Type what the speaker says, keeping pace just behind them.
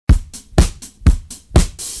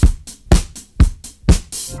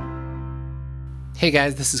Hey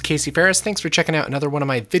guys, this is Casey Ferris. Thanks for checking out another one of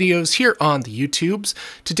my videos here on the YouTubes.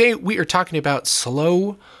 Today we are talking about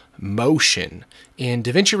slow motion in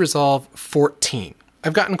DaVinci Resolve 14.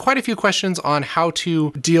 I've gotten quite a few questions on how to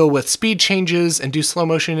deal with speed changes and do slow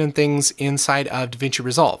motion and things inside of DaVinci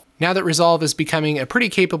Resolve. Now that Resolve is becoming a pretty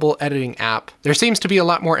capable editing app, there seems to be a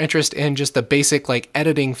lot more interest in just the basic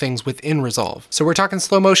editing things within Resolve. So we're talking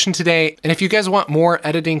slow motion today, and if you guys want more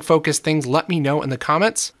editing focused things, let me know in the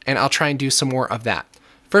comments and I'll try and do some more of that.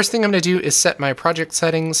 First thing I'm gonna do is set my project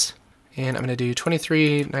settings, and I'm gonna do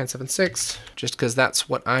 23976 just because that's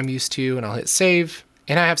what I'm used to, and I'll hit save.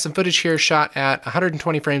 And I have some footage here shot at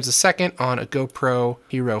 120 frames a second on a GoPro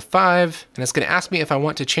Hero 5. And it's gonna ask me if I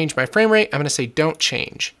want to change my frame rate. I'm gonna say don't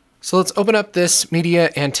change. So let's open up this media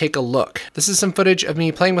and take a look. This is some footage of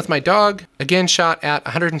me playing with my dog, again shot at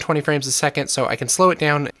 120 frames a second, so I can slow it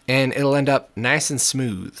down and it'll end up nice and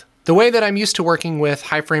smooth. The way that I'm used to working with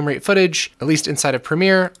high frame rate footage, at least inside of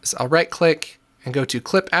Premiere, is I'll right click and go to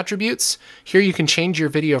clip attributes. Here you can change your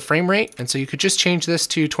video frame rate. And so you could just change this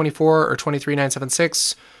to 24 or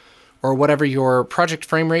 23976 or whatever your project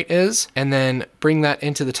frame rate is, and then bring that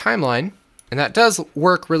into the timeline. And that does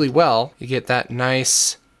work really well. You get that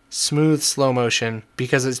nice, smooth slow motion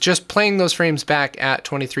because it's just playing those frames back at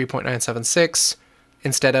 23.976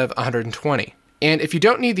 instead of 120. And if you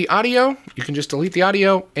don't need the audio, you can just delete the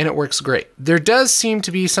audio and it works great. There does seem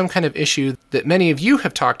to be some kind of issue that many of you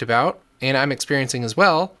have talked about, and I'm experiencing as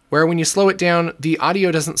well, where when you slow it down, the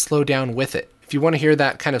audio doesn't slow down with it. If you want to hear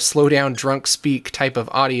that kind of slow down, drunk speak type of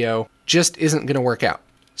audio, just isn't going to work out.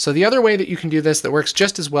 So the other way that you can do this that works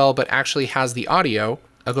just as well, but actually has the audio,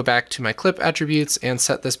 I'll go back to my clip attributes and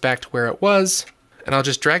set this back to where it was, and I'll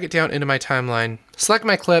just drag it down into my timeline, select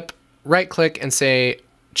my clip, right click and say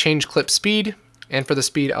change clip speed. And for the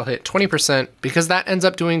speed, I'll hit 20% because that ends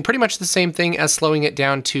up doing pretty much the same thing as slowing it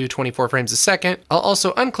down to 24 frames a second. I'll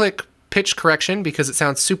also unclick pitch correction because it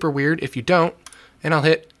sounds super weird if you don't, and I'll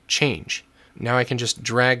hit change. Now I can just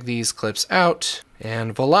drag these clips out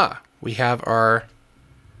and voila, we have our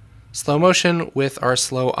slow motion with our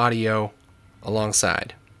slow audio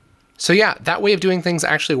alongside. So yeah, that way of doing things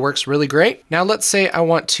actually works really great. Now let's say I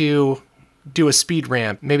want to do a speed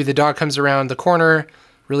ramp. Maybe the dog comes around the corner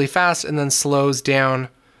really fast and then slows down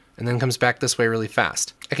and then comes back this way really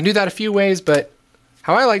fast. I can do that a few ways, but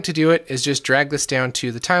how I like to do it is just drag this down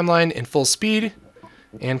to the timeline in full speed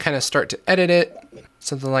and kind of start to edit it,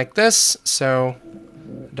 something like this. So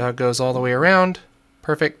the dog goes all the way around,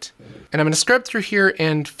 perfect. And I'm gonna scrub through here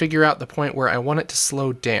and figure out the point where I want it to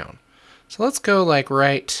slow down. So let's go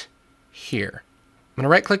right here. I'm gonna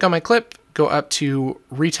right click on my clip, go up to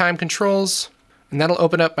Retime Controls, and that'll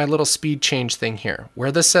open up my little speed change thing here.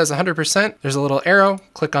 Where this says 100%, there's a little arrow,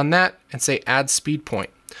 click on that and say add speed point.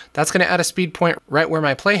 That's gonna add a speed point right where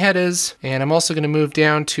my playhead is. And I'm also gonna move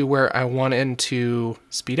down to where I want it to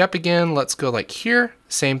speed up again. Let's go here,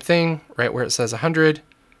 same thing, right where it says 100,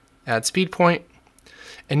 add speed point.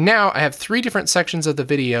 And now I have 3 different sections of the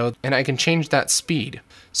video and I can change that speed.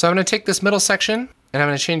 So I'm gonna take this middle section and I'm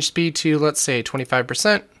gonna change speed to, let's say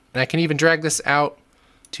 25%. And I can even drag this out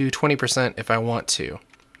to 20% if I want to.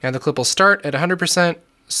 Now the clip will start at 100%,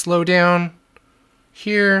 slow down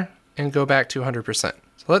here, and go back to 100%.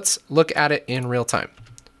 So let's look at it in real time.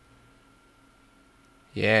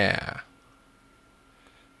 Yeah.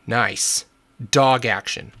 Nice. Dog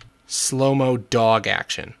action. Slow-mo dog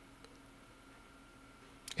action.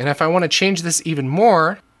 And if I want to change this even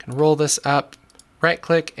more, I can roll this up,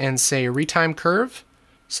 right-click, and say Retime Curve.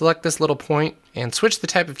 Select this little point and switch the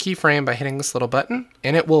type of keyframe by hitting this little button,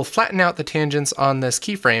 and it will flatten out the tangents on this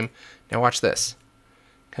keyframe. Now watch this.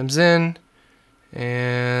 Comes in,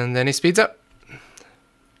 and then he speeds up.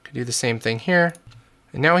 Could do the same thing here.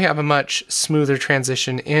 And now we have a much smoother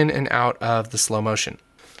transition in and out of the slow motion.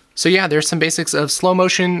 So yeah, there's some basics of slow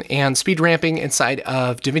motion and speed ramping inside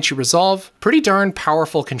of DaVinci Resolve. Pretty darn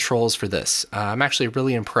powerful controls for this. I'm actually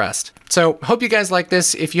really impressed. So hope you guys like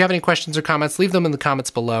this. If you have any questions or comments, leave them in the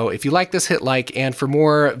comments below. If you like this, hit like. And for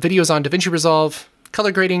more videos on DaVinci Resolve,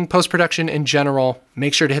 color grading, post-production in general,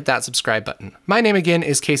 make sure to hit that subscribe button. My name again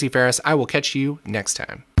is Casey Ferris. I will catch you next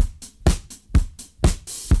time.